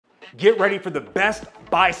Get ready for the best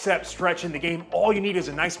bicep stretch in the game. All you need is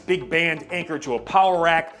a nice big band anchored to a power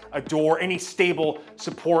rack, a door, any stable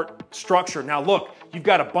support structure. Now look, you've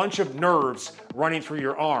got a bunch of nerves running through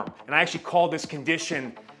your arm. And I actually call this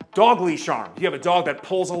condition dog leash arm. You have a dog that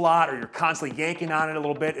pulls a lot or you're constantly yanking on it a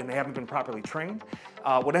little bit and they haven't been properly trained.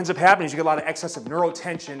 What ends up happening is you get a lot of excessive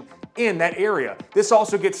neurotension in that area. This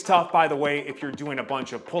also gets tough, by the way, if you're doing a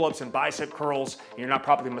bunch of pull-ups and bicep curls and you're not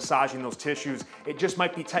properly massaging those tissues. It just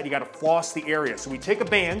might be tight. You gotta floss the area. So we take a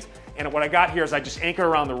band, and what I got here is I just anchor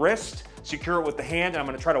around the wrist, secure it with the hand, and I'm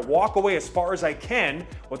gonna try to walk away as far as I can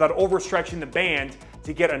without overstretching the band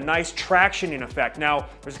to get a nice tractioning effect. Now,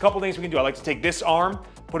 there's a couple things we can do. I like to take this arm,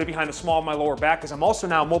 put it behind the small of my lower back, because I'm also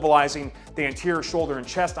now mobilizing the anterior shoulder and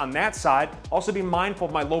chest on that side. Also be mindful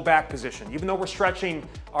of my low back position. Even though we're stretching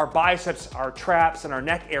our biceps, our traps, and our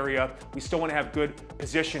neck area, we still want to have good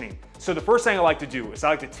positioning. So the first thing I like to do is I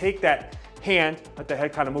like to take that hand, let the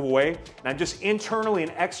head kind of move away, and I'm just internally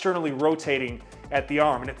and externally rotating at the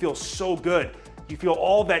arm, and it feels so good. You feel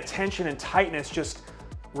all that tension and tightness just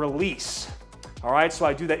release. All right, so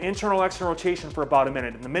I do that internal external rotation for about a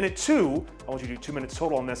minute. In the minute two, I want you to do 2 minutes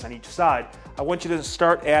total on this on each side. I want you to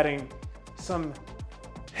start adding some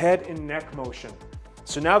head and neck motion.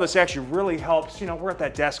 So now this actually really helps. You know, we're at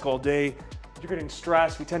that desk all day. You're getting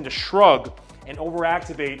stressed. We tend to shrug and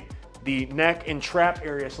overactivate the neck and trap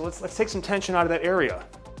area. So let's take some tension out of that area.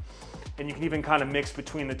 And you can even kind of mix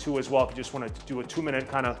between the two as well if you just want to do a 2 minute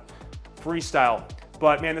kind of freestyle.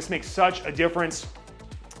 But man, this makes such a difference.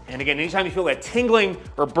 And again, anytime you feel that tingling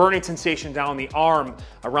or burning sensation down the arm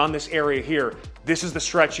around this area here, this is the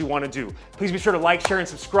stretch you want to do. Please be sure to like, share, and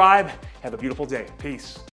subscribe. Have a beautiful day. Peace.